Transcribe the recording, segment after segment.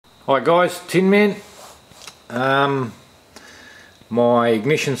Hi guys, Tin Man. My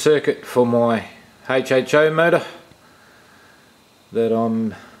ignition circuit for my HHO motor that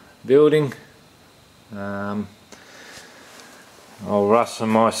I'm building. I'll Russ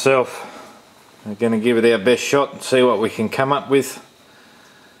and myself are going to give it our best shot and see what we can come up with.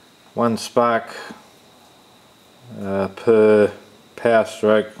 One spark per power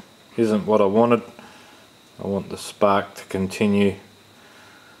stroke isn't what I wanted. I want the spark to continue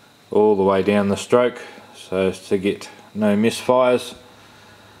all the way down the stroke so as to get no misfires.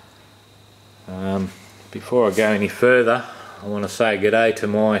 Before I go any further, I want to say g'day to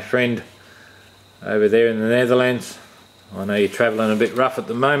my friend over there in the Netherlands. I know you're travelling a bit rough at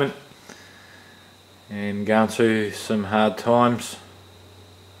the moment and going through some hard times.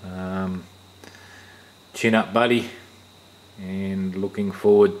 Chin up, buddy, and looking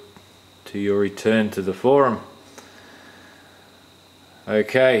forward to your return to the forum.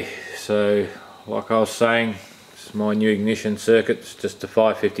 Okay, so like I was saying, this is my new ignition circuit. It's just a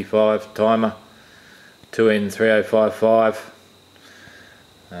 555 timer, 2N3055,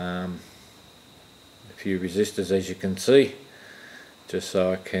 a few resistors as you can see, just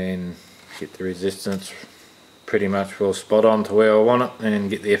so I can get the resistance pretty much well spot on to where I want it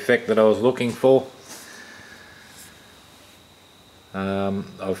and get the effect that I was looking for.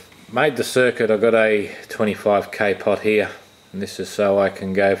 I've made the circuit. I've got a 25k pot here, and this is so I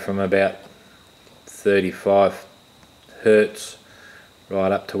can go from about 35 Hertz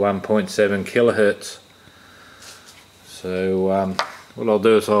right up to 1.7 kilohertz. So what I'll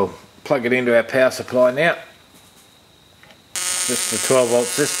do is I'll plug it into our power supply now. Just a 12 volt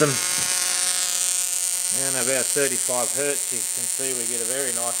system, and about 35 Hertz. You can see we get a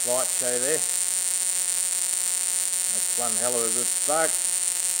very nice light show there. That's one hell of a good spark.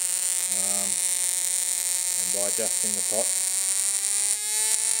 And by adjusting the pot,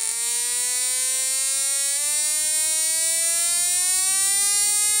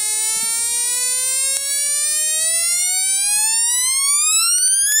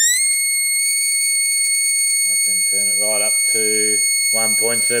 I can turn it right up to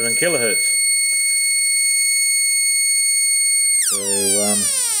 1.7 kilohertz. So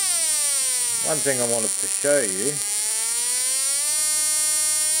one thing I wanted to show you,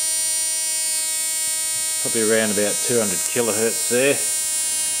 probably around about 200 kilohertz there.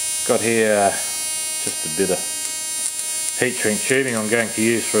 Got here just a bit of heat shrink tubing I'm going to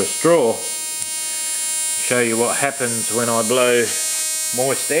use for a straw. Show you what happens when I blow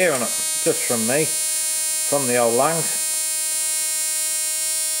moist air on it, just from me, from the old lungs.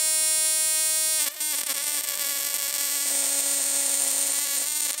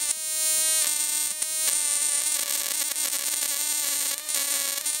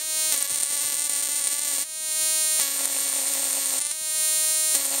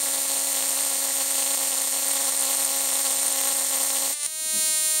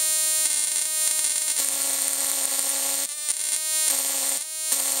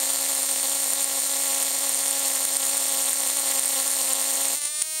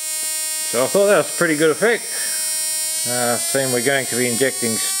 So I thought that was a pretty good effect. Seeing we're going to be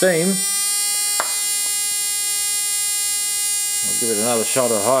injecting steam, I'll give it another shot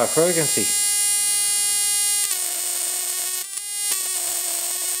at higher frequency.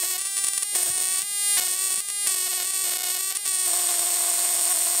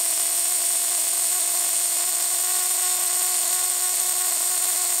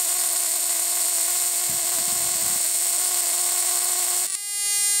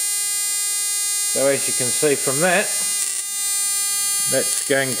 So as you can see from that, that's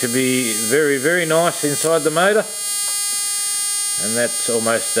going to be very, very nice inside the motor, and that's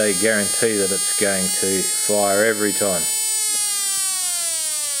almost a guarantee that it's going to fire every time.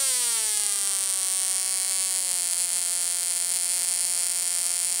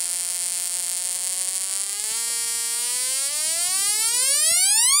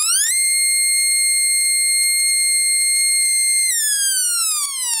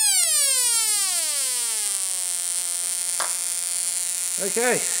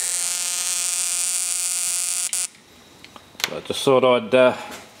 Okay, so I just thought I'd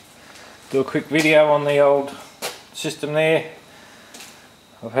do a quick video on the old system there.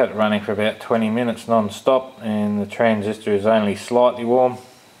 I've had it running for about 20 minutes non-stop, and the transistor is only slightly warm,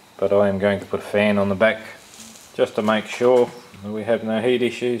 but I am going to put a fan on the back just to make sure that we have no heat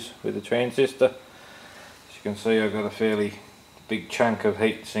issues with the transistor. As you can see, I've got a fairly big chunk of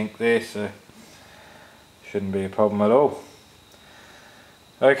heat sink there, so shouldn't be a problem at all.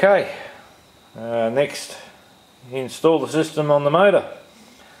 Okay, next install the system on the motor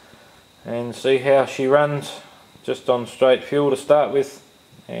and see how she runs just on straight fuel to start with,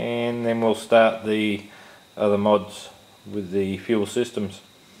 and then we'll start the other mods with the fuel systems.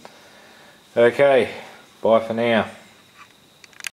 Okay, bye for now.